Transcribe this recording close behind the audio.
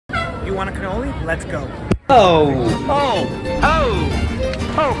You want a cannoli? Let's go. Oh! Oh! Oh!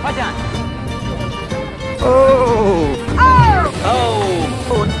 Oh, pajan! Oh! Oh! Oh!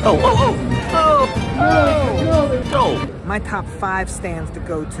 Oh! Oh! Oh! Oh! Oh! My top 5 stands to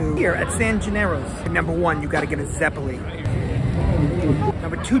go to here at San Gennaro's. Number 1, you gotta get a Zeppeli.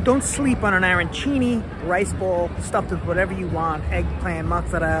 Number 2, don't sleep on an arancini, rice ball, stuffed with whatever you want, eggplant,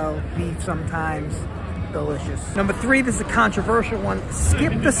 mozzarella, beef sometimes. Delicious. Number 3, this is a controversial one.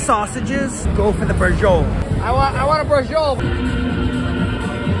 Skip the sausages, go for the braciole. I want a braciole.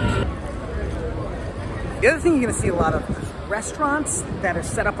 The other thing you're gonna see a lot of restaurants that are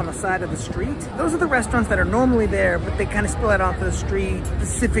set up on the side of the street. Those are the restaurants that are normally there, but they kind of spill out onto the street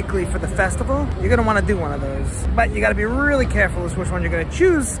specifically for the festival. You're gonna wanna do one of those. But you gotta be really careful as which one you're gonna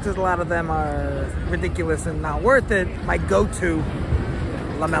choose, because a lot of them are ridiculous and not worth it. My go-to,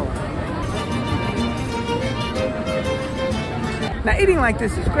 lamella. Now eating like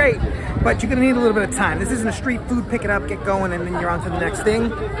this is great, but you're gonna need a little bit of time. This isn't a street food, pick it up, get going, and then you're on to the next thing.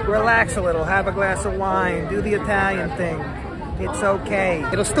 Relax a little, have a glass of wine, do the Italian thing. It's okay.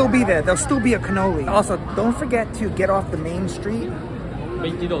 It'll still be there, there'll still be a cannoli. Also, don't forget to get off the main street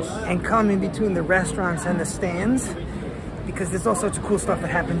and come in between the restaurants and the stands, because there's all sorts of cool stuff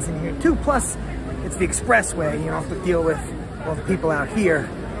that happens in here too. Plus, it's the expressway, you don't have to deal with all the people out here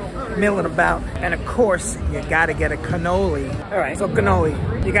milling about. And of course, you gotta get a cannoli. All right, so cannoli,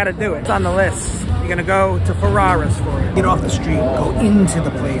 you gotta do it. It's on the list. You're gonna go to Ferrara's for it. Get off the street, go into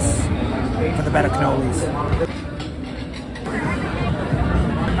the place for the better cannolis.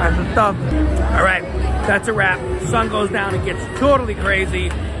 That's the stuff. All right, that's a wrap. Sun goes down, it gets totally crazy.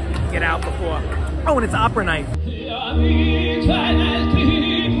 Get out before. Oh, and it's opera night.